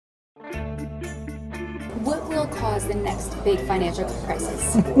will cause the next big financial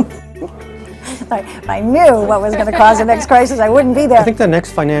crisis? If I knew what was going to cause the next crisis, I wouldn't be there. I think the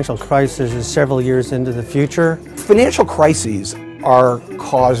next financial crisis is several years into the future. Financial crises are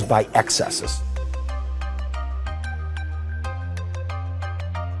caused by excesses.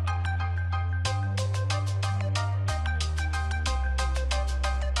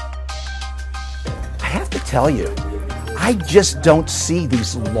 I have to tell you, I just don't see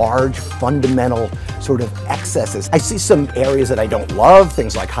these large, fundamental sort of excesses. I see some areas that I don't love,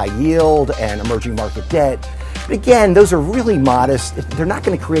 things like high yield and emerging market debt. But again, those are really modest. They're not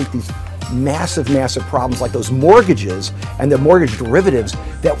going to create these massive, massive problems like those mortgages and the mortgage derivatives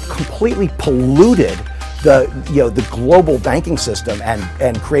that completely polluted the global banking system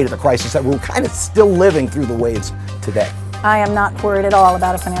and created a crisis that we're kind of still living through the waves today. I am not worried at all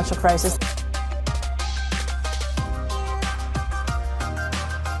about a financial crisis.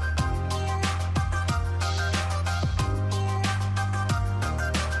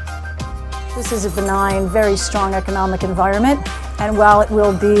 This is a benign, very strong economic environment, and while it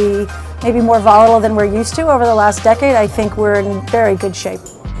will be maybe more volatile than we're used to over the last decade, I think we're in very good shape.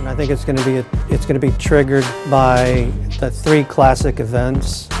 And I think it's going to be triggered by the three classic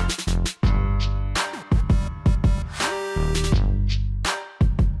events.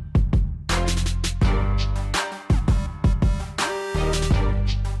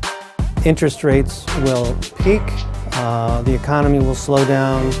 Interest rates will peak, the economy will slow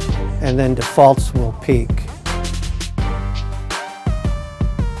down, and then defaults will peak.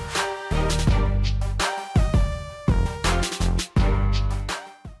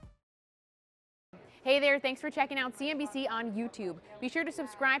 Hey there, thanks for checking out CNBC on YouTube. Be sure to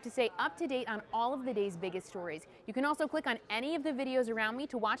subscribe to stay up to date on all of the day's biggest stories. You can also click on any of the videos around me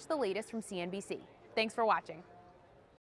to watch the latest from CNBC. Thanks for watching.